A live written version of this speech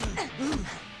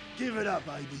Give it up,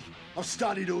 baby. I've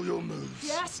studied all your moves.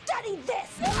 Yeah, study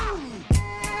this!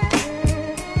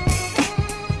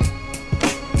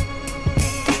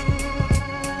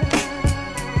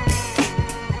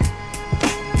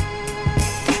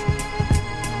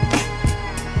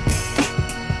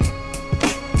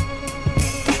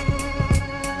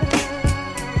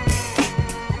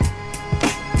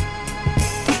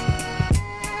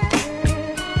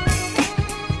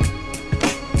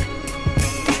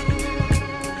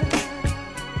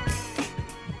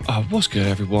 What's good,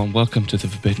 everyone? Welcome to the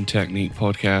Forbidden Technique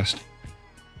podcast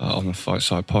on the Fight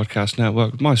Side Podcast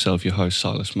Network. Myself, your host,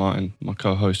 Silas Martin. My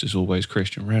co-host, as always,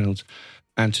 Christian Reynolds.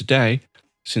 And today,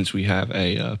 since we have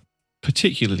a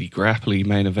particularly grapply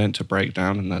main event to break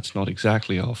down, and that's not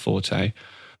exactly our forte,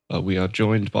 we are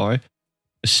joined by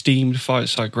esteemed Fight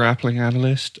Side grappling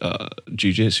analyst,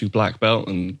 jiu-jitsu black belt,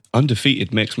 and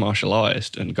undefeated mixed martial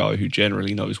artist, and guy who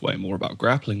generally knows way more about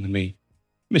grappling than me,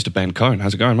 Mr. Ben Kohn.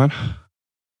 How's it going, man?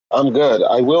 I'm good.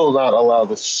 I will not allow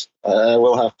this. I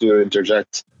will have to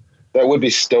interject. That would be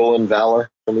stolen valor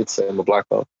for me to say I'm a black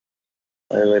belt.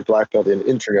 I'm a black belt in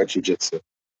internet jiu-jitsu.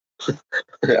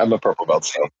 I'm a purple belt,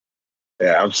 so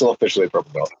yeah, I'm still officially a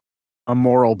purple belt. A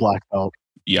moral black belt.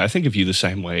 Yeah, I think of you the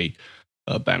same way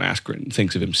Ben Askren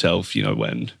thinks of himself,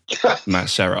 when Matt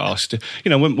Serra asked,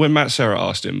 when Matt Serra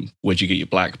asked him, where'd you get your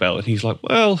black belt? And he's like,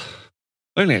 well,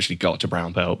 I only actually got to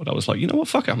brown belt, but I was like, you know what,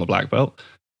 fuck it, I'm a black belt.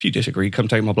 If you disagree, come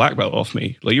take my black belt off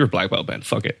me. Like, you're a black belt, Ben.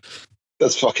 Fuck it.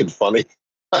 That's fucking funny.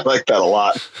 I like that a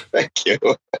lot. Thank you.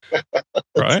 That's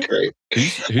right? Great.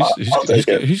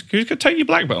 Who's going to take your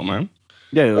black belt, man?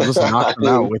 Yeah, you'll just knock them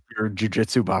out with your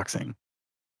jiu-jitsu boxing.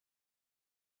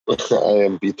 I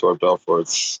am Vitor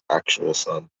Belfort's actual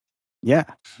son. Yeah.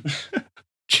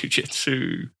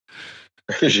 Jiu-jitsu.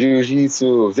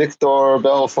 Jiu-jitsu. Victor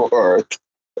Belfort.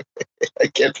 I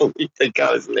can't believe they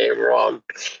got his name wrong.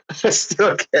 I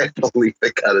still can't believe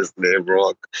they got his name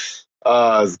wrong.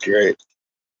 It's great.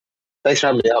 Thanks for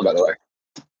having me on, by the way.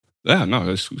 Yeah,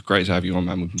 no, it's great to have you on,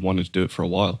 man. We've wanted to do it for a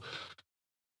while.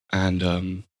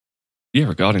 And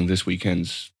regarding this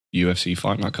weekend's UFC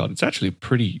Fight Night card, it's actually a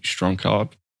pretty strong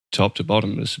card, top to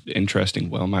bottom. There's interesting,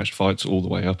 well-matched fights all the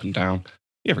way up and down.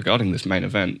 Yeah, regarding this main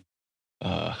event,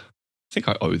 I think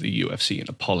I owe the UFC an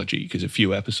apology because a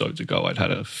few episodes ago I'd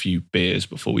had a few beers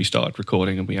before we started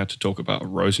recording and we had to talk about a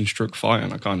Rosenstruck fight,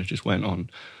 and I kind of just went on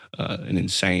an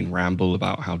insane ramble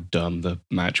about how dumb the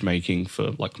matchmaking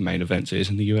for main events is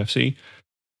in the UFC.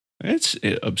 It's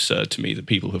absurd to me that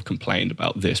people have complained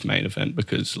about this main event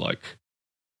because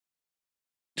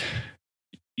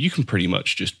you can pretty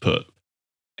much just put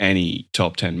any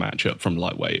top 10 matchup from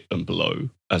lightweight and below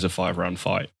as a 5-round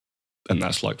fight, and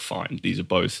that's fine. These are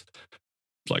both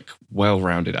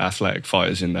well-rounded athletic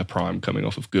fighters in their prime coming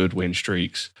off of good win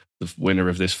streaks. The winner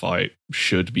of this fight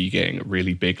should be getting a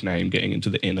really big name, getting into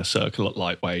the inner circle at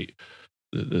lightweight,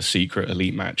 the secret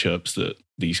elite matchups that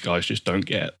these guys just don't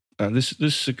get. And this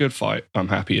is a good fight. I'm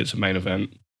happy it's a main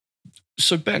event.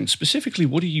 So Ben, specifically,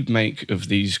 what do you make of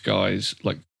these guys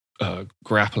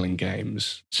grappling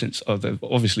games, since they're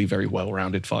obviously very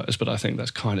well-rounded fighters, but I think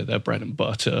that's kind of their bread and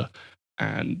butter.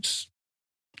 And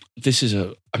this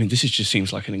just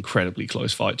seems like an incredibly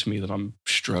close fight to me that I'm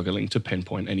struggling to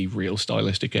pinpoint any real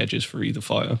stylistic edges for either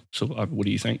fighter. So what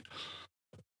do you think?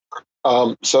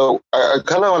 So I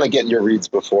kind of want to get your reads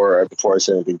before I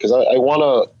say anything, because I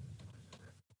want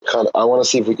to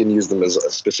see if we can use them as a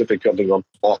specific jumping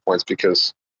off points,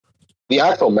 because the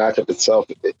actual matchup itself,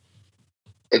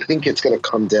 I think it's going to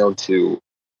come down to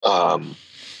all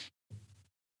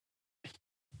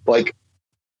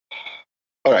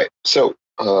right, so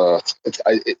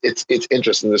it's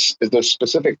interesting. There's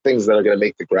specific things that are going to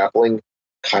make the grappling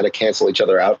kind of cancel each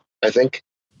other out, I think.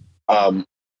 But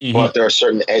there are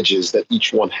certain edges that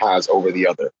each one has over the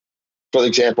other. For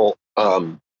example,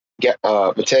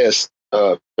 Mateusz,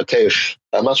 I'm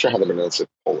not sure how to pronounce it,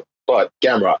 but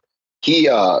Gamrot,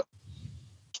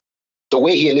 the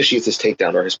way he initiates his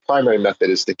takedown, or his primary method,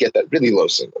 is to get that really low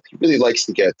single. He really likes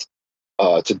to get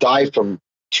to dive from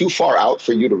too far out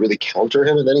for you to really counter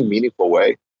him in any meaningful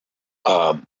way.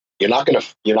 You're not gonna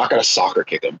soccer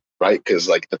kick him, right? Because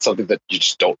that's something that you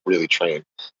just don't really train.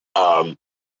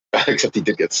 Except he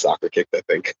did get soccer kicked, I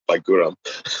think, by Guram.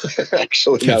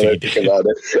 Actually, now that I think about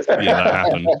it, yeah, that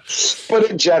happened.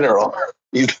 But in general,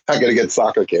 he's not gonna get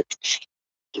soccer kicked.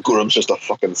 Guram's just a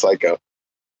fucking psycho.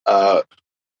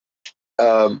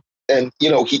 And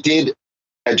he did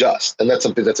adjust, and that's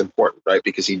something that's important, right?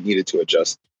 Because he needed to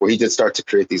adjust. Where he did start to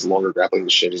create these longer grappling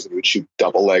exchanges, and he would shoot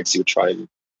double legs. He would try and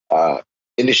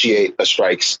initiate a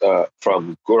strikes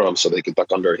from Guram so they could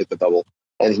duck under, hit the double,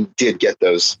 and he did get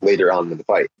those later on in the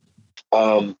fight.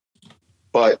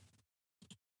 But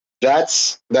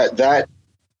that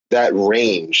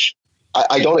range.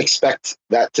 I don't expect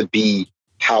that to be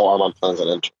how Armen plans on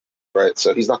entering, right?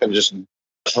 So he's not going to just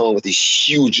come with these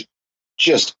huge,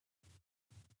 just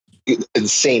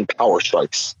insane power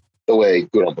strikes the way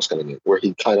Guram was coming in, where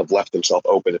he kind of left himself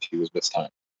open if he was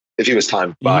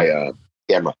timed by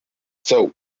Gamrot.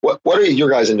 So what are your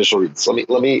guys' initial reads?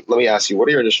 Let me ask you, what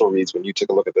are your initial reads when you take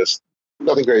a look at this?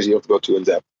 Nothing crazy, you don't have to go too in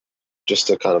depth, just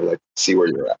to kind of like see where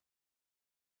you're at.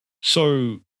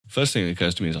 So first thing that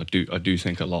occurs to me is I do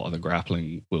think a lot of the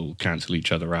grappling will cancel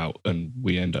each other out, and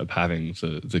we end up having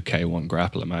the K1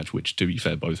 grappler match, which, to be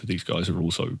fair, both of these guys are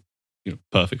also, you know,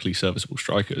 perfectly serviceable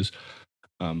strikers.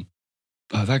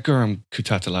 That Guram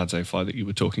Kutateladze fight that you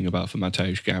were talking about for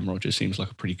Mateusz Gamrot just seems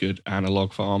like a pretty good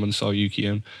analog for Armen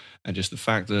Tsarukyan, and just the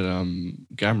fact that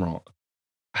Gamrot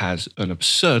has an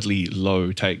absurdly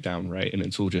low takedown rate, and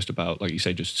it's all just about, like you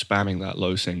say, just spamming that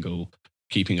low single,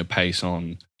 keeping a pace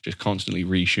on, just constantly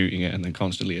reshooting it, and then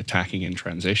constantly attacking in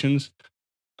transitions.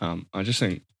 I just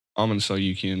think Armen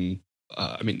Tsarukyan,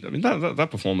 that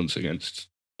performance against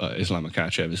Islam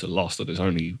Makhachev is a loss that has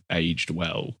only aged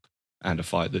well, and a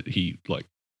fight that he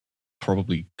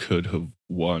probably could have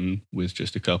won with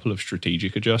just a couple of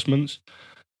strategic adjustments.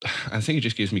 I think it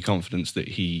just gives me confidence that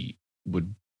he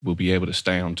will be able to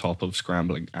stay on top of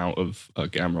scrambling out of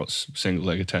Gamrot's single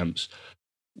leg attempts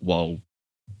while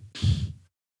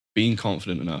being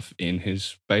confident enough in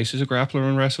his base as a grappler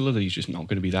and wrestler that he's just not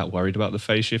going to be that worried about the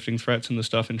phase shifting threats and the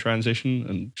stuff in transition,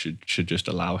 and should just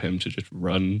allow him to just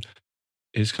run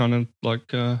his kind of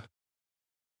like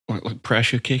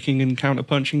pressure kicking and counter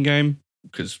punching game,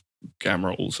 because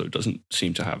Gamrot also doesn't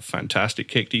seem to have fantastic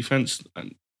kick defense.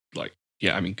 And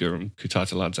Guram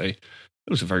Kutateladze, it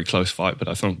was a very close fight, but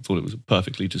I thought it was a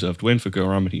perfectly deserved win for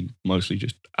Guram, and he mostly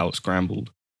just out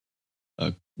scrambled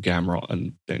Gamrot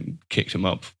and then kicked him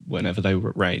up whenever they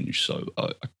were at range. So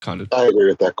I agree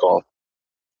with that call.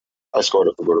 I scored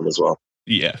it for Guram as well.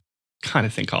 Yeah, kind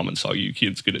of think Armen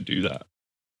Tsarukyan's going to do that.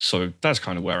 So that's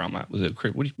kind of where I'm at with it.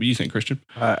 What do you think, Christian?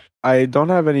 I don't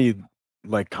have any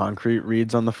concrete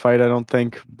reads on the fight, I don't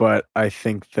think, but I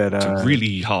think that it's a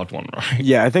really hard one, right?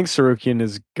 Yeah, I think Tsarukyan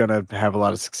is gonna have a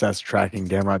lot of success tracking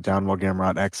Gamrot down while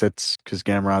Gamrot exits, because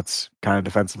Gamrot's kind of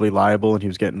defensively liable, and he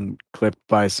was getting clipped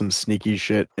by some sneaky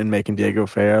shit and making Diego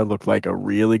Fea look like a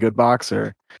really good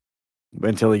boxer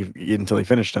until he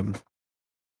finished him.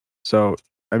 So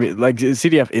I mean,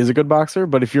 CDF is a good boxer,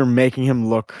 but if you're making him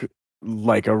look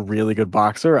like a really good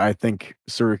boxer, I think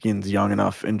Tsarukyan's young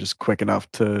enough and just quick enough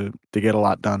to get a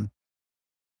lot done.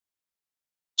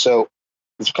 So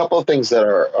there's a couple of things that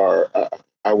are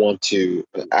I want to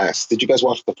ask. Did you guys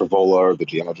watch the Frivola or the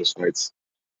Gialgis fights?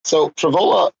 So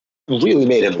Frivola really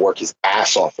made him work his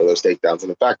ass off for those takedowns,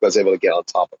 and in fact, I was able to get on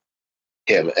top of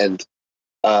him. And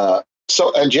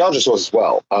Gialgis was as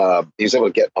well. He was able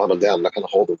to get Armen down and kind of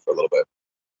hold him for a little bit.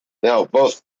 Now,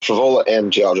 both Frivola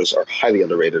and Gialgis are highly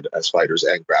underrated as fighters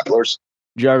and grapplers.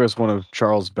 Gialgis one of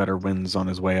Charles' better wins on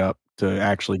his way up to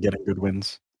actually getting good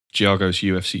wins. Gialgo's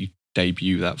UFC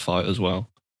debut, that fight as well.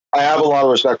 I have a lot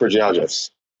of respect for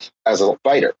Gialgis as a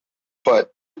fighter,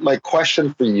 but my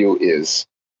question for you is,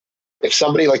 if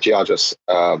somebody like Gialgis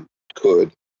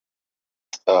could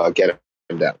get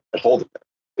him down and hold him down,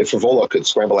 if Frivola could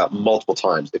scramble out multiple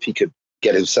times, if he could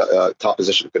get his top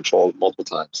position control multiple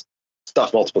times,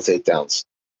 stuff multiple takedowns,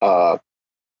 the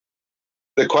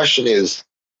question is,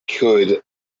 could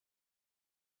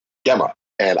Gamrot?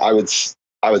 And I would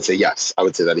say yes. I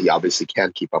would say that he obviously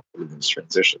can keep up with these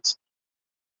transitions.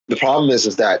 The problem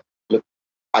is that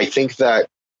I think that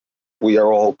we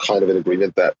are all kind of in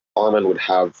agreement that Armen would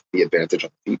have the advantage on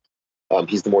the feet.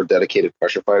 He's the more dedicated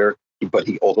pressure fighter, but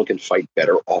he also can fight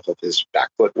better off of his back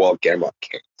foot, while Gamrot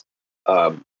can't.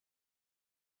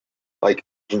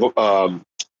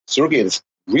 Tsarukyan is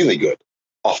really good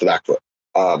off the back foot,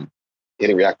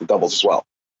 hitting reactive doubles as well.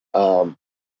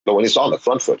 But when he's on the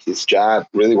front foot, his jab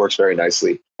really works very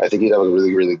nicely. I think he'd have a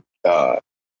really, really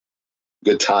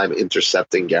good time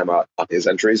intercepting Gamrot on his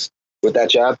entries with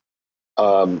that jab.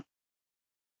 The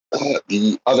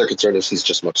other concern is he's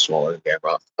just much smaller than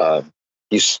Gamrot.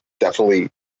 He's definitely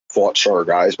fought shorter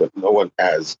guys, but no one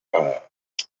as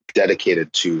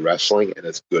dedicated to wrestling and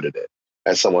as good at it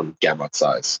as someone Gamrot's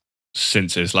size.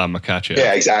 Since Islam Makhachev.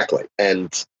 Yeah, exactly.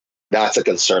 And that's a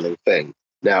concerning thing.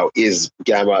 Now, is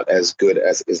Gamrot as good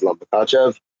as Islam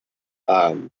Makhachev?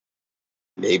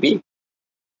 Maybe.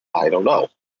 I don't know.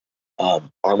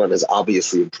 Armen has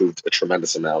obviously improved a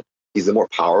tremendous amount. He's the more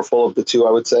powerful of the two,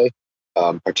 I would say,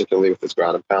 particularly with his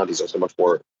ground and pound. He's also much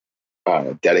more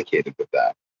dedicated with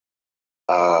that.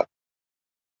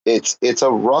 It's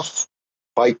a rough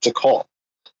fight to call.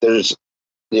 there's,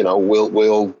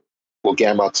 will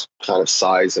Gamrot's kind of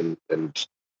size and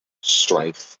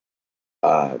strength,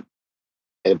 and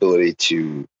ability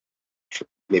to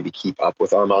maybe keep up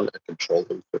with Armen and control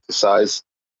him with the size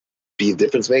be a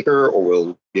difference maker, or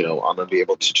will Armen be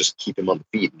able to just keep him on the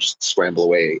feet and just scramble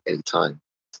away anytime?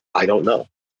 I don't know.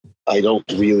 I don't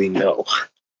really know.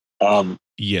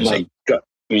 My gut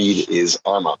read is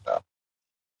Armen though.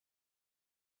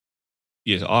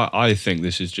 Yes, I think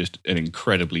this is just an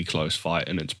incredibly close fight,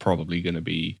 and it's probably going to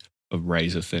be a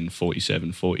razor-thin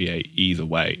 47-48 either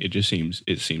way. It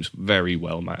seems very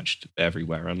well matched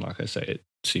everywhere, and like I say, it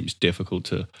seems difficult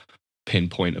to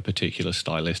pinpoint a particular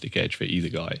stylistic edge for either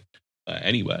guy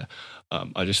anywhere.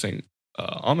 I just think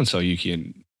Armen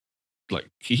Tsarukyan, like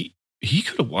he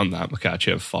could have won that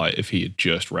Makhachev fight if he had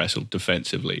just wrestled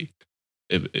defensively.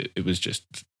 It was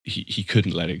just he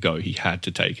couldn't let it go. He had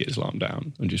to take Islam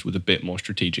down, and just with a bit more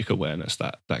strategic awareness,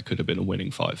 that could have been a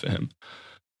winning fight for him.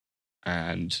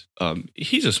 And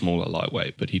he's a smaller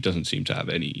lightweight, but he doesn't seem to have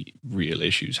any real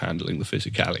issues handling the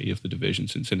physicality of the division,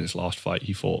 since in his last fight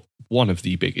he fought one of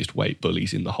the biggest weight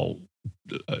bullies in the whole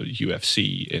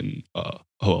UFC in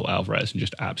Joel Alvarez, and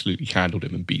just absolutely handled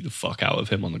him and beat the fuck out of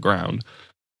him on the ground.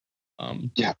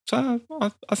 So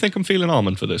I think I'm feeling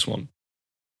Armen for this one.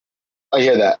 I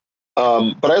hear that.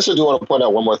 But I also do want to point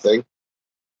out one more thing.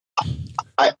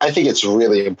 I think it's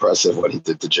really impressive what he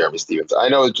did to Jeremy Stephens. I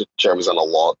know Jeremy's on a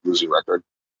losing record.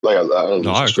 I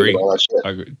agree. I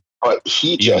agree. But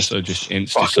he just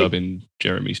insta-subbing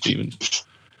Jeremy Stephens.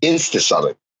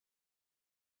 Insta-subbing.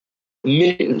 A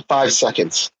minute and 5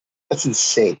 seconds. That's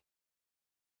insane.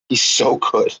 He's so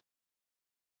good.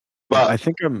 But I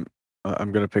think I'm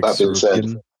going to pick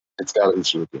Tsarukyan. It's got to be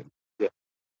Tsarukyan. Yeah.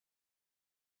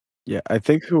 Yeah, I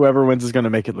think whoever wins is going to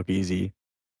make it look easy,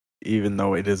 even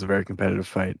though it is a very competitive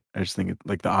fight. I just think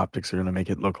the optics are going to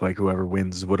make it look like whoever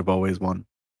wins would have always won.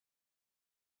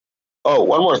 Oh,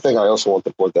 one more thing I also want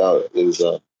to point out is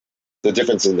the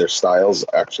difference in their styles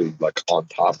actually on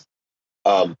top.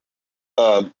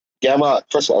 Gamrot,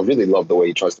 first of all, I really love the way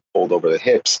he tries to fold over the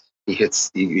hips. He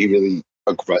really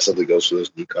aggressively goes for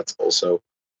those knee cuts also.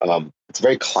 It's a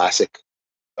very classic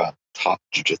top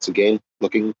jiu-jitsu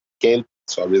looking game,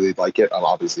 so I really like it. I'm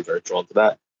obviously very drawn to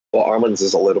that. Well, Armen's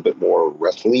is a little bit more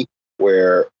wrestly,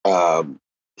 where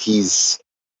he's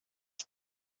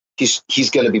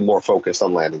going to be more focused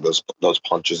on landing those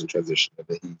punches in transition.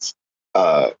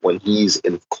 And when he's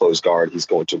in closed guard, he's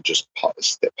going to just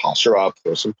posture up,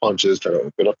 throw some punches, try to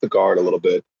open up the guard a little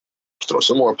bit, throw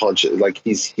some more punches. Like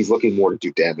he's looking more to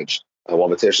do damage. While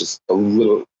Mateusz is a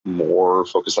little more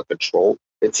focused on control,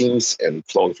 it seems, and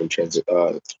flowing from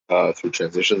through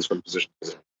transitions from position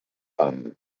to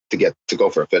position to go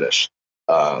for a finish.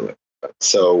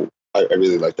 So I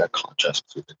really like that contrast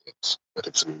between the games. I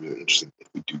think it's going to be really interesting if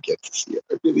we do get to see it.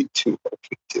 I really do hope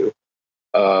we do.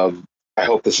 I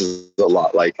hope this is a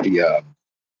lot like the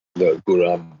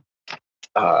Guram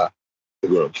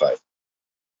fight.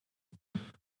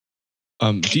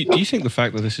 Do you think the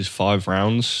fact that this is 5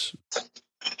 rounds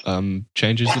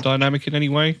changes the dynamic in any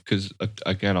way? Because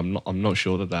again, I'm not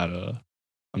sure that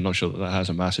has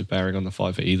a massive bearing on the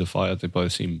fight for either fighter. They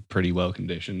both seem pretty well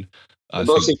conditioned. They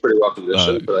both seem pretty well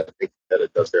conditioned, but I think that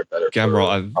it does fare better.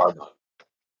 Gamrot,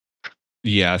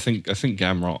 I think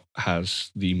Gamrot has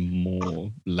the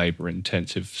more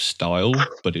labor-intensive style,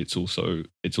 but it's also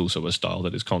a style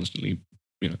that is constantly,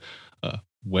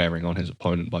 wearing on his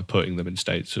opponent by putting them in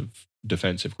states of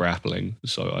defensive grappling.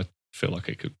 So I feel like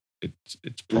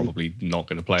it's probably not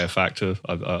going to play a factor.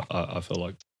 I feel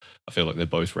like they're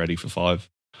both ready for 5.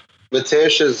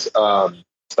 Mateusz's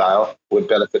style would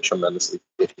benefit tremendously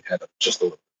if he had just a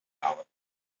little bit of power.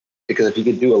 Because if he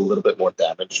could do a little bit more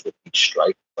damage with each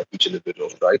strike, like each individual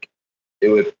strike, it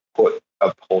would put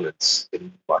opponents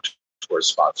in much worse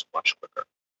spots much quicker.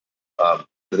 I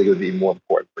think it would be more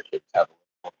important for him to have a little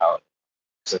more power.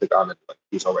 Because I think Armen,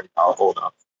 he's already powerful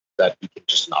enough that he can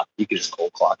just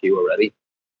cold clock you already.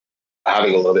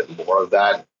 Having a little bit more of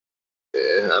that,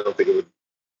 I don't think it would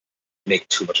make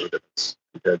too much of a difference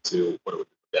compared to what it would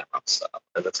do for Gamrot's style.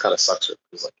 And that's kind of sucks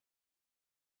because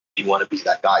you want to be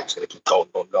that guy who's going to keep going.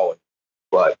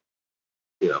 But,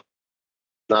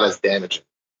 not as damaging,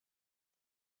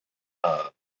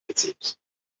 it seems,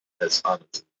 as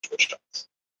Armen's shots.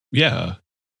 Yeah,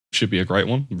 should be a great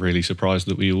one. Really surprised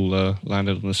that we all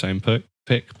landed on the same pick.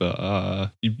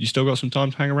 But you still got some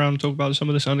time to hang around and talk about some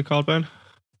of this undercard, Ben?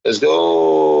 Let's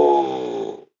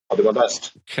go. I'll do my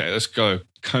best. Okay, let's go.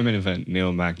 Co-main event,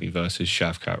 Neil Magny versus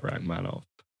Shavkat Rakhmonov.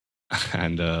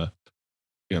 And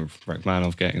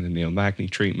Rachmanov getting the Neil Magny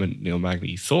treatment. Neil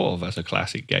Magny thought of as a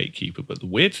classic gatekeeper, but the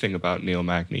weird thing about Neil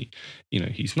Magny,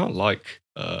 he's not like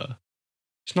a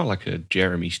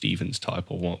Jeremy Stevens type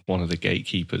or one of the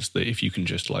gatekeepers that if you can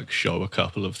just like show a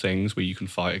couple of things where you can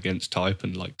fight against type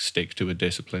and like stick to a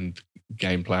disciplined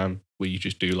game plan where you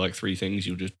just do like 3 things,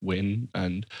 you'll just win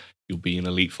and you'll be an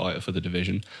elite fighter for the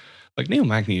division. Like Neil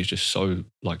Magny is just so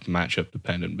like matchup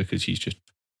dependent because he's just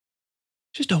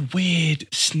a weird,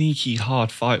 sneaky,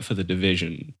 hard fight for the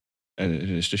division. And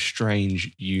it's just a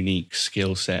strange, unique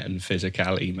skill set and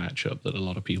physicality matchup that a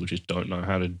lot of people just don't know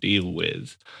how to deal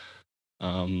with.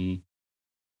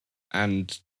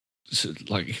 And so,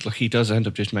 like he does end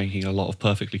up just making a lot of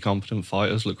perfectly competent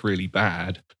fighters look really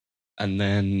bad. And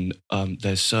then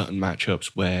there's certain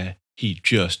matchups where he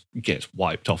just gets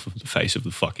wiped off of the face of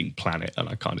the fucking planet. And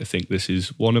I kind of think this is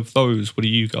one of those. What do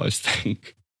you guys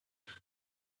think?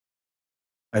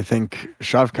 I think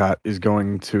Shavkat is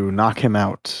going to knock him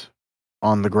out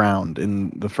on the ground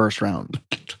in the first round.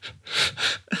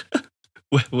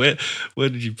 Where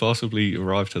did you possibly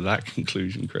arrive to that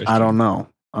conclusion, Christian? I don't know.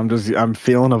 I'm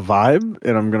feeling a vibe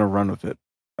and I'm gonna run with it.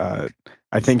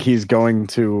 I think he's going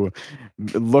to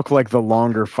look like the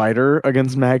longer fighter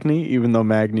against Magny, even though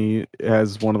Magny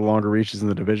has one of the longer reaches in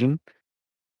the division.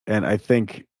 And I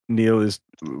think Neil is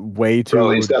way too.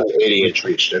 Bro, he's got an 80-inch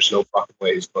reach. There's no fucking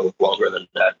way he's both longer than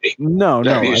Magny. No.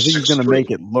 I think he's gonna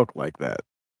make it look like that.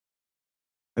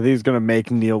 I think he's going to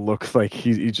make Neil look like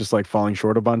he's just like falling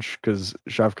short a bunch because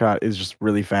Shavkat is just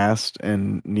really fast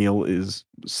and Neil is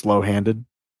slow-handed.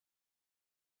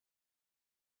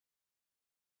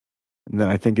 And then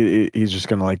I think he's just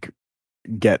going to like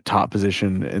get top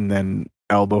position and then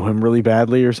elbow him really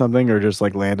badly or something, or just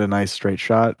like land a nice straight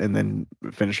shot and then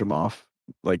finish him off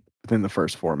like within the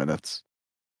first 4 minutes.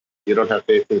 You don't have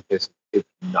faith in his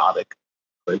hypnotic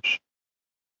clinch?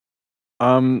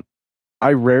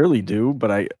 I rarely do,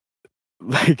 but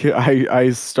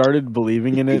I started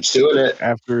believing in it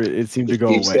after it seemed to go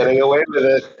away. He keeps getting away with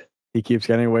it. He keeps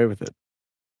getting away with it.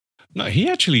 No, he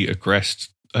actually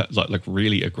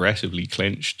really aggressively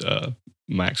clinched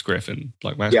Max Griffin.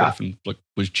 Like Max Griffin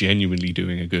was genuinely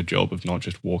doing a good job of not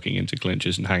just walking into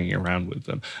clinches and hanging around with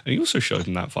them. And he also showed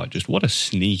in that fight just what a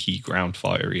sneaky ground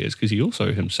fighter he is, because he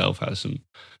also himself has some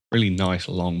really nice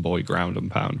long boy ground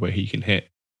and pound where he can hit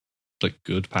like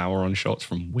good power on shots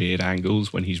from weird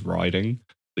angles when he's riding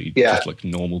that just like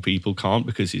normal people can't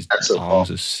because his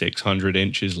arms are 600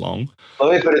 inches long.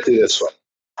 Let me put it to you this way.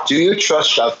 Do you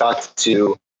trust Shavkat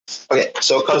to... Okay,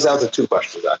 so it comes down to 2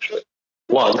 questions, actually.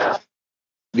 1,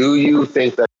 do you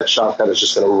think that Shavkat is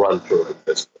just going to run through him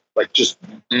physically? Like, just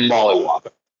mollywop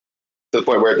him to the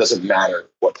point where it doesn't matter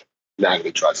what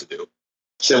Magny tries to do?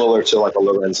 Similar to like a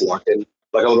Lorenz Larkin,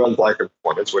 like a Lorenz Larkin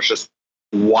performance where it's just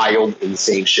wild,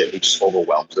 insane shit. He just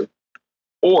overwhelms him.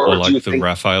 Or like the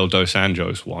Rafael Dos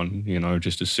Anjos one,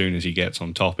 just as soon as he gets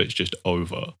on top, it's just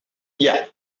over. Yeah.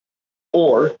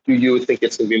 Or do you think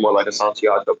it's going to be more like a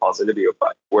Santiago Ponzinibbio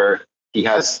fight, where he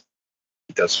does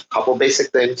a couple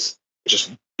basic things,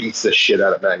 just beats the shit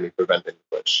out of Magny, preventing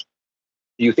the push?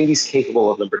 Do you think he's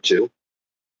capable of number 2?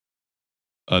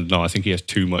 No, I think he has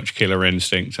too much killer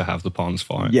instinct to have the Pons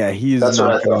fight. Yeah, he's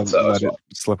not going to let it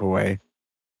slip away.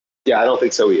 Yeah, I don't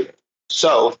think so either.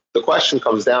 So the question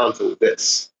comes down to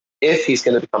this. If he's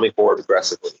going to be coming forward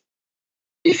aggressively,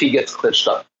 if he gets clinched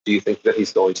up, do you think that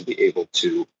he's going to be able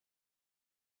to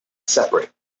separate,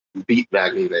 beat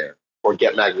Magny there, or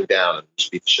get Magny down and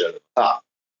just beat the shit out of the top?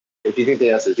 If you think the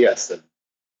answer is yes, then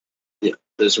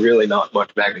there's really not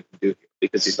much Magny can do here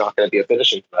because he's not going to be a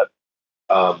finishing threat.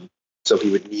 So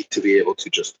he would need to be able to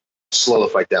just slow the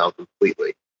fight down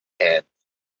completely and,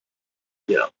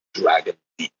 drag him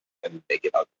deep and make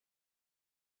it ugly.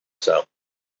 So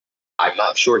I'm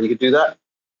not sure he could do that.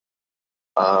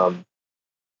 But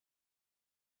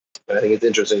I think it's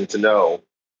interesting to know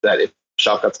that if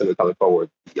Shavkat's going to be coming forward,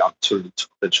 the opportunity to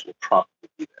clinch will probably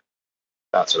be there.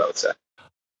 That's what I would say.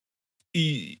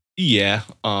 Yeah.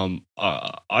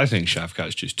 I think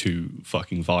Shavkat's just too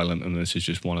fucking violent, and this is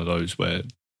just one of those where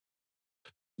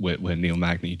Neil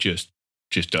Magny just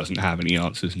doesn't have any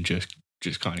answers and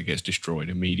just kind of gets destroyed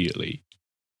immediately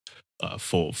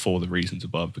for the reasons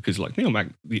above. Because like Neil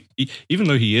Magny, even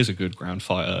though he is a good ground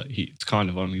fighter, it's kind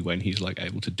of only when he's like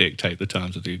able to dictate the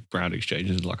terms of the ground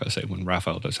exchanges. And like I say, when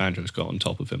Rafael Dos Anjos got on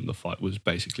top of him, the fight was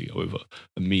basically over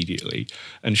immediately.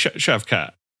 And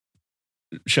Shavkat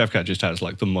just has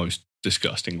like the most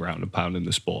disgusting ground and pound in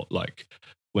the sport. Like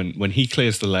when he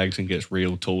clears the legs and gets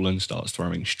real tall and starts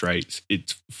throwing straights,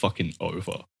 it's fucking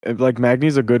over. Like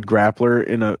Magny's a good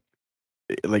grappler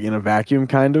like in a vacuum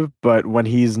kind of, but when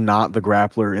he's not the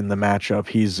grappler in the matchup,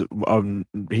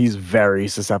 he's very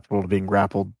susceptible to being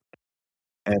grappled.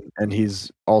 And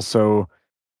he's also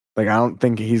like, I don't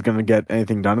think he's gonna get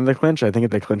anything done in the clinch. I think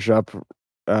if they clinch up,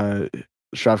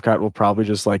 Shavkat will probably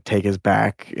just like take his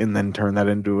back and then turn that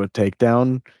into a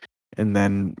takedown and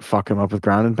then fuck him up with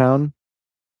ground and pound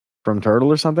from Turtle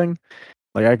or something.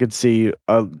 Like, I could see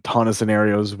a ton of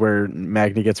scenarios where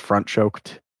Magny gets front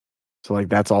choked. So like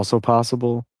that's also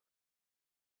possible.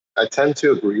 I tend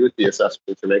to agree with the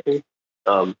assessment you're making.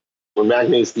 When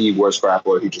Magny is the worst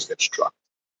grappler, he just gets struck.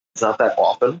 It's not that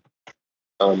often,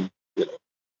 you know,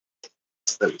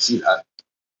 that we see that.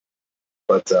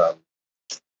 But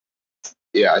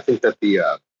yeah, I think that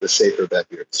the safer bet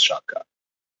here is Shavkat.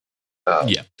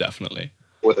 Yeah, definitely.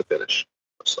 With a finish,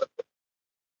 most likely.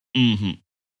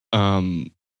 Although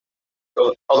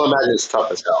Magny is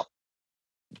tough as hell.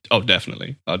 Oh,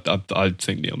 definitely. I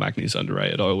think Neil Magny is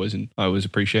underrated. I always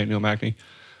appreciate Neil Magny.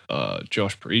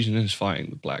 Josh Parisian is fighting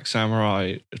the Black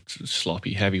Samurai. It's a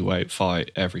sloppy heavyweight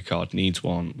fight. Every card needs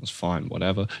one. It's fine,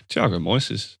 whatever. Thiago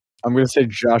Moises. I'm going to say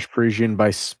Josh Parisian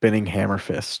by spinning hammer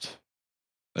fist.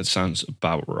 That sounds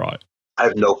about right. I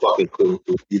have no fucking clue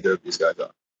who either of these guys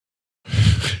are.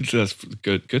 That's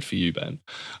good. Good for you, Ben.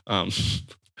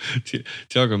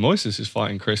 Thiago Moises is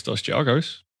fighting Christos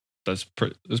Giagos. That's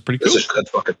pretty cool. It's a good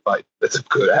fucking fight. It's a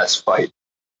good ass fight.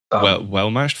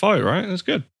 Well matched fight, right? That's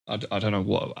good. I don't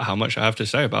know how much I have to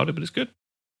say about it, but it's good.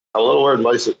 I'm a little worried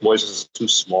Moises is too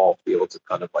small to be able to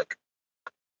kind of like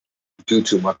do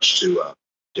too much to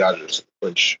Giagos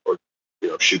clinch or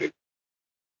shooting.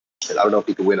 And I don't know if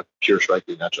he could win a pure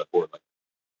striking matchup or like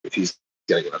if he's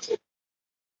getting wrestled.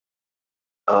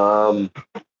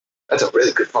 That's a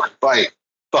really good fucking fight.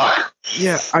 Fuck.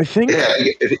 Yeah, I think. Yeah,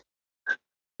 it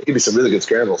could be some really good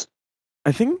scrambles.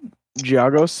 I think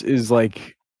Giagos is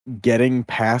like getting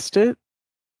past it,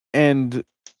 and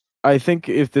I think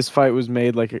if this fight was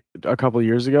made like a couple of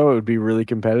years ago, it would be really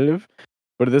competitive.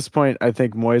 But at this point, I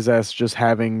think Moises just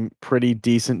having pretty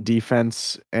decent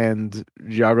defense and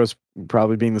Giagos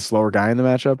probably being the slower guy in the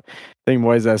matchup, I think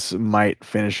Moises might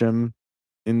finish him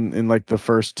in like the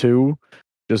first two,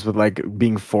 just with like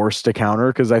being forced to counter,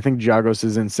 because I think Giagos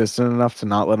is insistent enough to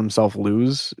not let himself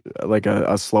lose like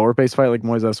a slower pace fight like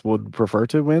Moises would prefer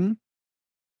to win.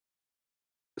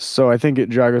 So I think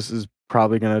Giagos is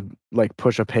probably gonna like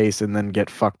push a pace and then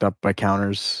get fucked up by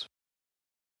counters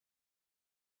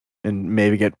and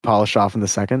maybe get polished off in the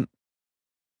second.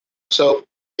 So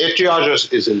if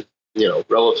Giagos is in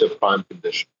relative prime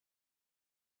condition,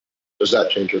 does that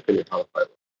change your opinion on the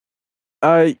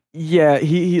fight? Yeah,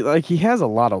 he has a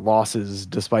lot of losses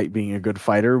despite being a good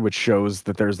fighter, which shows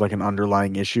that there's like an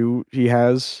underlying issue he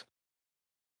has.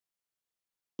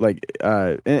 Like,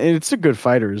 and it's a good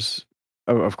fighters,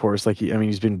 of course. Like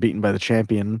he's been beaten by the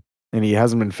champion, and he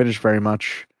hasn't been finished very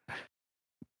much.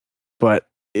 But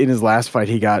in his last fight,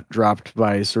 he got dropped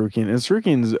by Tsarukyan, and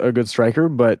Tsarukyan's a good striker,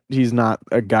 but he's not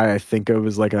a guy I think of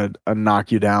as like a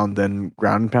knock you down then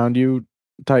ground and pound you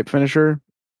type finisher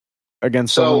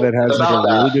against someone that has like a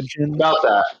really good chin. About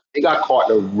that, he got caught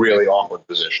in a really awkward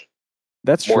position.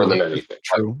 That's more true. than anything.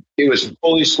 True. Like, he was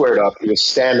fully squared up. He was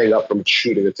standing up from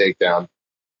shooting a takedown,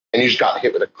 and he just got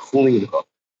hit with a clean hook.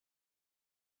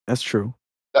 That's true.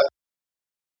 That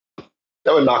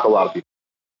would knock a lot of people.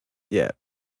 Yeah.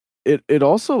 It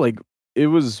also like it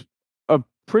was a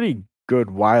pretty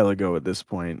good while ago at this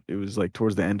point. It was like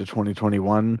towards the end of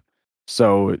 2021.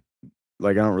 So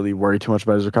like I don't really worry too much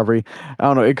about his recovery. I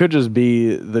don't know. It could just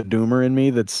be the doomer in me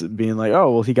that's being like,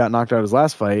 oh well, he got knocked out his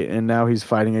last fight, and now he's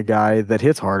fighting a guy that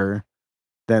hits harder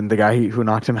than the guy who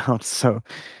knocked him out. So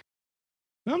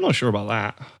I'm not sure about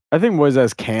that. I think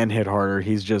Moises can hit harder.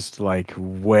 He's just like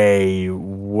way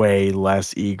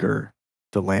less eager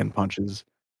to land punches.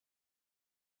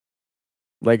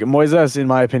 Like Moises, in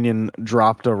my opinion,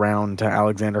 dropped a round to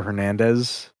Alexander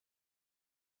Hernandez.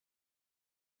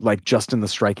 Like just in the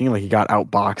striking, like he got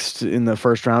outboxed in the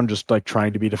first round, just like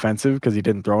trying to be defensive because he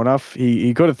didn't throw enough.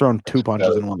 He could have thrown two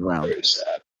punches in one round. Very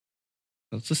sad.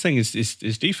 That's the thing is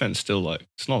his defense still like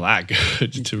it's not that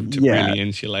good to really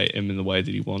insulate him in the way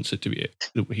that he wants it to be.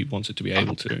 He wants it to be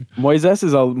able to. Moises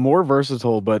is a more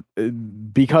versatile, but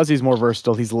because he's more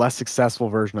versatile, he's a less successful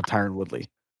version of Tyron Woodley.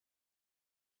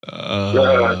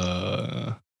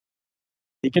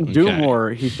 He can do more.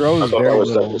 He throws very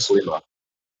little.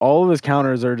 All of his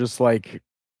counters are just like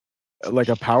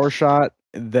a power shot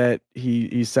that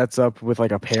he sets up with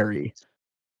like a parry.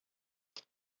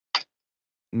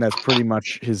 And that's pretty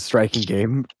much his striking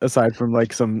game, aside from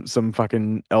like some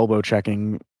fucking elbow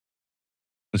checking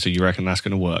So you reckon that's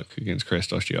going to work against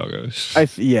Christos Giagos? I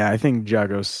think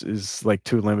Giagos is like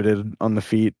too limited on the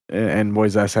feet, and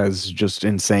Moises has just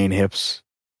insane hips.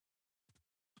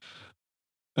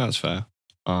 That's fair.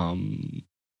 Umar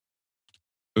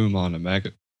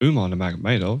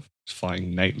Nurmagomedov is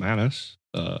fighting Nate Maness.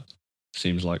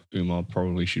 Seems like Umar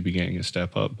probably should be getting a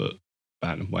step up, but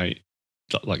bantamweight,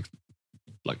 like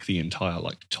the entire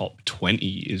top 20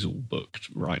 is all booked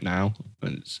right now.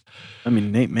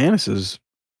 And Nate Maness is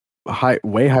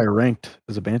way higher ranked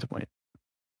as a bantamweight.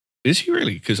 Is he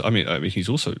really? Because I mean, he's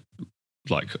also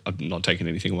I'm not taking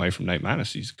anything away from Nate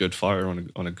Maness. He's a good fighter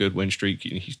on a good win streak.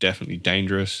 He's definitely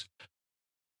dangerous.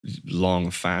 He's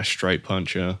long, fast, straight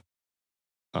puncher.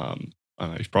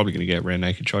 He's probably going to get rear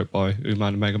naked choked by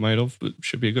Umar Nurmagomedov, but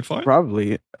should be a good fight.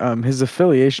 Probably. His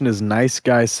affiliation is Nice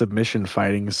Guy Submission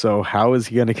Fighting. So how is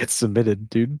he going to get submitted,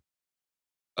 dude?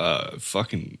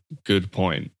 Fucking good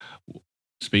point.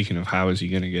 Speaking of how is he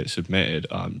going to get submitted,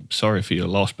 I'm sorry for your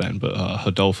loss, Ben, but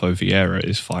Rodolfo Vieira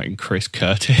is fighting Chris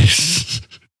Curtis.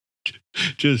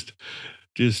 just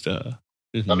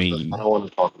mean. I don't want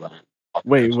to talk about it.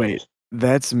 Wait.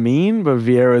 That's mean, but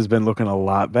Vieira's been looking a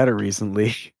lot better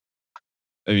recently.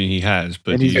 I mean, he has,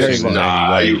 but And do you he's think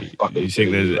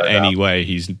very there's any way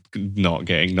he's not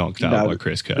getting knocked out by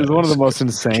Chris Curtis? It's one of the most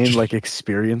insane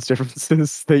experience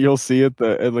differences that you'll see at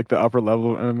the upper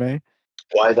level of MMA.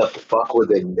 Why the fuck would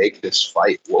they make this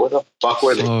fight? What the fuck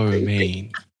were they thinking?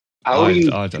 Mean. How do you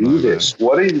do this?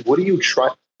 What do you try?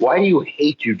 Why do you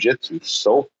hate jujitsu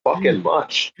so fucking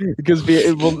much? Because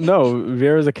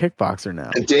Vieira's a kickboxer now.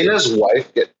 Did Dana's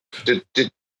wife get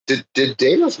did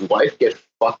Dana's wife get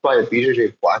fucked by a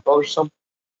BJJ black belt or something?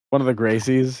 One of the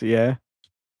Gracies, yeah.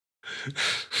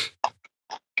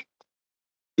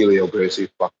 Helio Gracie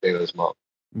fucked Dana's mom.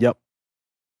 Yep.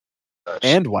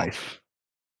 And wife.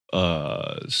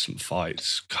 Some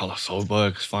fights. Carlos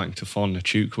Solberg's fighting Tafon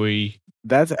Nachukwi.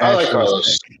 That's I like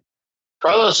Carlos. Sick.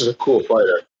 Carlos is a cool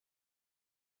fighter.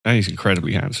 And he's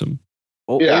incredibly handsome.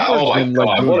 Yeah, Olberg's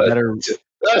God.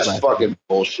 That's fucking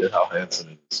bullshit how handsome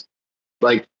he is.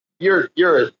 You're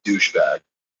a douchebag.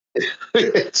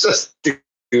 It's just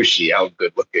douchey how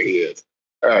good looking he is.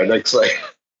 All right, next fight.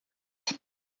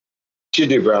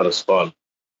 Chidi Brown is fun.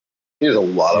 He has a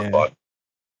lot of fun.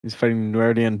 He's fighting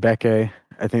Nuerdian Beke.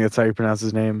 I think that's how you pronounce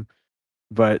his name.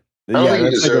 But I don't think he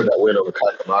deserved that win over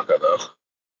Kakamaka, though.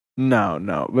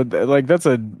 No. But that's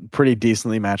a pretty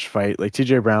decently matched fight.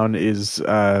 TJ Brown is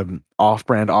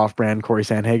off-brand Corey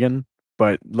Sandhagen,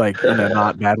 but in a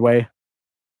not bad way.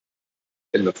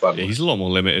 In the fun way. He's a lot more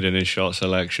limited in his shot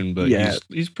selection, but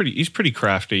he's pretty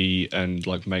crafty and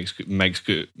makes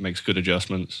good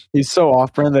adjustments. He's so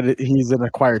off-brand that he's an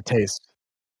acquired taste.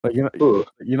 You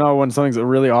know when something's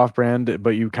really off-brand,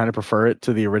 but you kind of prefer it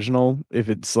to the original if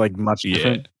it's much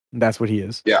different. That's what he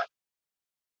is. Yeah.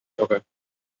 Okay,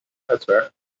 that's fair.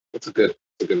 It's a good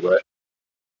way.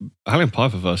 Alan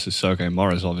Piper versus Sergey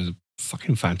Morozov is a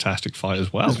fucking fantastic fight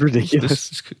as well. It's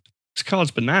ridiculous. This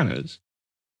card's bananas.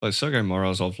 Sergey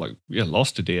Morozov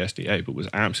lost to DSDA, but was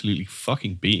absolutely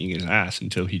fucking beating his ass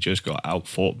until he just got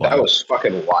outfought by. That was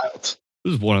fucking wild. This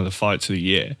was one of the fights of the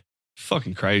year.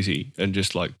 Fucking crazy. And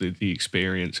just the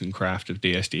experience and craft of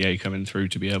DSDA coming through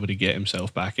to be able to get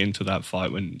himself back into that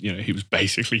fight when, he was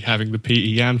basically having the Peter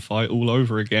Yan fight all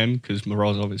over again because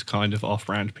Morozov is kind of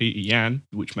off-brand Peter Yan,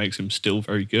 which makes him still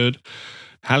very good.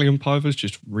 Halligan Piper's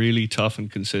just really tough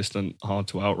and consistent, hard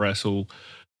to out-wrestle.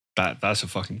 That's a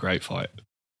fucking great fight.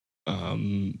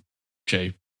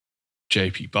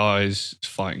 JP Buys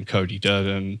fighting Cody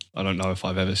Durden. I don't know if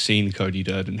I've ever seen Cody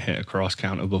Durden hit a cross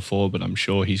counter before, but I'm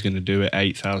sure he's going to do it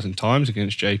 8,000 times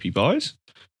against JP Buys.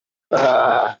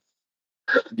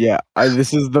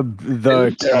 This is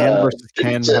the Can versus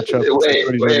Can matchup.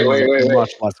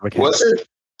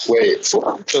 Wait,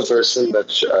 the person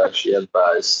that Sheehan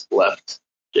Buys left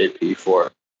JP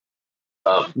for?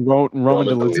 Roman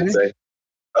Dolidze?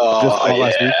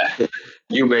 Oh, yeah.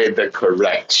 You made the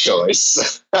correct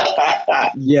choice.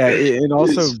 And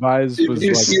also Buys was Did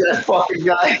you see that fucking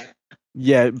guy?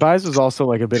 Yeah, Buys was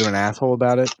also a bit of an asshole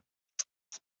about it.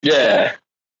 Yeah.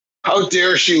 How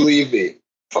dare she leave me?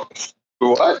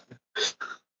 What?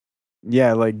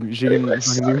 Yeah, she didn't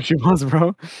fucking do what she wants,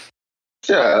 bro.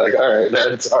 Yeah, all right,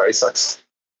 man. Sorry, sucks.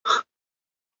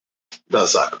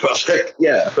 Does suck, but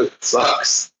it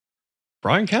sucks.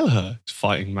 Brian Kelleher is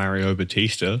fighting Mario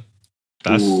Batista.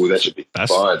 That should be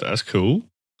fun. That's cool.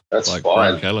 That's fun.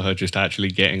 Brian Kelleher just actually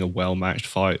getting a well-matched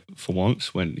fight for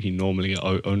once when he normally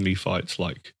only fights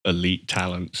elite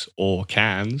talents or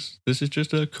cans. This is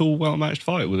just a cool, well-matched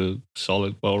fight with a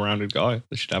solid, well-rounded guy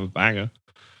that should have a banger.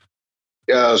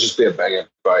 Yeah, it'll just be a banger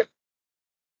fight.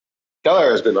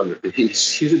 Kelleher has been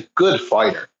he's a good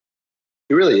fighter.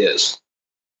 He really is.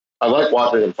 I like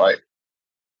watching him fight.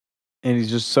 And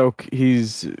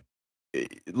he's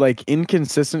like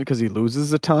inconsistent because he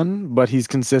loses a ton, but he's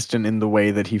consistent in the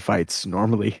way that he fights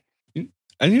normally.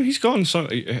 And he's gotten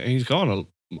a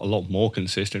lot more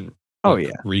consistent. Oh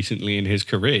yeah, recently in his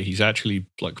career, he's actually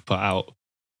like put out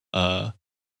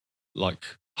like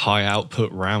high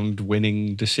output round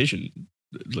winning decisions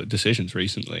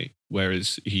recently,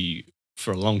 whereas he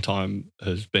for a long time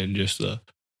has been just the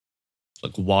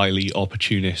like wily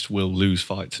opportunist will lose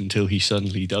fights until he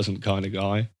suddenly doesn't kind of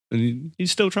guy, and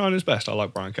he's still trying his best. I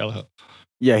like Brian Kelleher.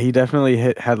 Yeah, he definitely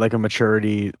had like a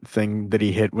maturity thing that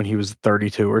he hit when he was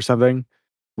 32 or something,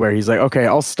 where he's like, okay,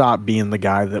 I'll stop being the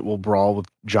guy that will brawl with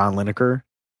John Lineker,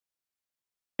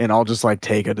 and I'll just like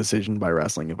take a decision by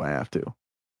wrestling if I have to,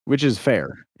 which is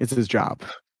fair. It's his job.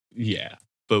 Yeah,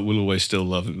 but we'll always still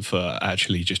love him for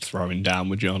actually just throwing down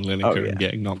with John Lineker and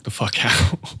getting knocked the fuck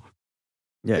out.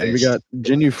 Yeah, and we got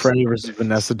Jinyu Frey versus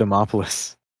Vanessa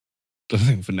Demopoulos. I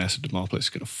think Vanessa Demopoulos is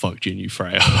going to fuck Jinyu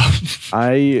Frey up.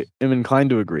 I am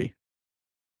inclined to agree.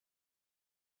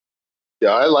 Yeah,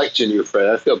 I like Jinyu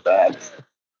Frey. I feel bad.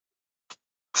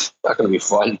 It's not going to be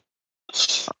fun.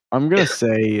 I'm going to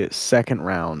say second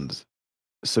round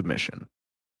submission.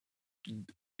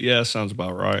 Yeah, sounds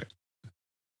about right.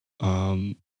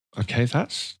 Okay,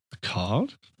 that's the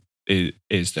card.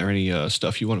 Is there any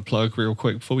stuff you want to plug real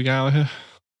quick before we get out of here?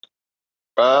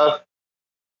 I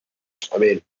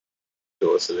mean, if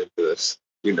you're listening to this,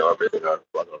 you know everything I've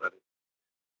plug already.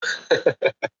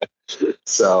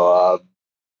 So,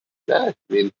 yeah,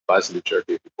 I mean, buy some new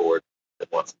jerky if you're bored and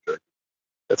want some jerky.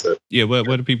 That's it. Yeah,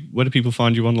 where do people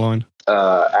find you online?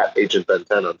 At Agent Ben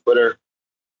 10 on Twitter,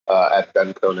 at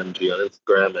Ben Kohn MG on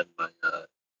Instagram, and my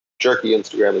jerky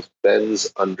Instagram is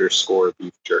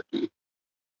Ben's_beef jerky.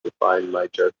 You find my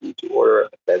jerky to order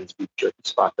at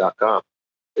bensbeefjerkyspot.com.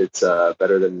 It's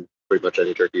better than pretty much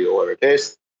any jerky you'll ever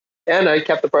taste. And I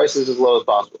kept the prices as low as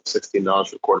possible. $16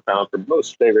 for a quarter pound for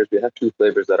most flavors. We have 2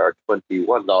 flavors that are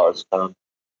 $21 a pound.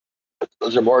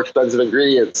 Those are more expensive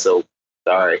ingredients, so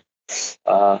sorry.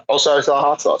 Also, I saw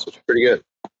hot sauce, which is pretty good.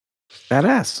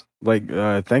 Badass. Like,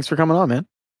 thanks for coming on, man.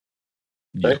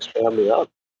 Thanks for having me on.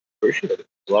 Appreciate it. It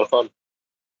was a lot of fun.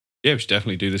 Yeah, we should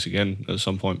definitely do this again at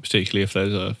some point, particularly if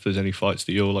there's any fights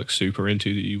that you're like super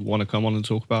into that you want to come on and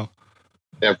talk about.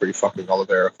 Yeah, I'm pretty fucking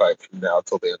Oliveira fight from now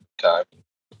till the end of time.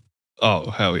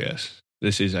 Oh, hell yes.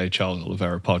 This is a Charles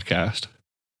Oliveira podcast.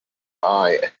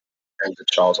 I am the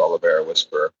Charles Oliveira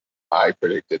Whisperer. I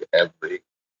predicted every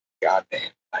goddamn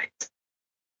fight.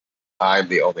 I'm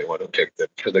the only one who picked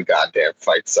it for the goddamn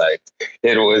fight site.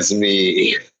 It was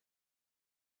me.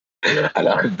 And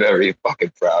I'm very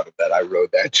fucking proud of that. I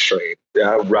rode that train.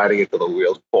 Yeah, I'm riding it till the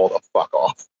wheels fall the fuck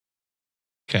off.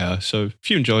 Okay, so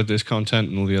if you enjoyed this content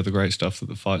and all the other great stuff that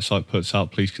the Fight Site puts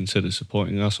out, please consider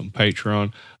supporting us on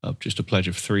Patreon. Just a pledge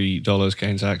of $3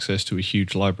 gains access to a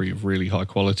huge library of really high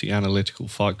quality analytical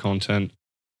fight content.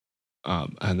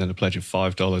 And then a pledge of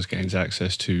 $5 gains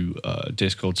access to a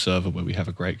Discord server where we have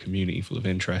a great community full of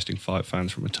interesting fight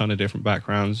fans from a ton of different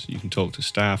backgrounds. You can talk to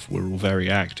staff. We're all very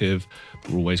active.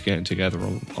 We're always getting together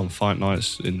on fight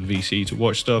nights in VC to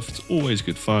watch stuff. It's always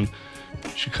good fun.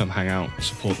 You should come hang out and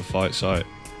support the Fight Site.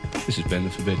 This has been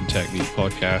the Forbidden Technique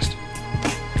podcast.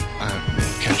 And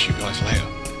we'll catch you guys later.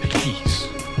 Peace.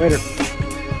 Later.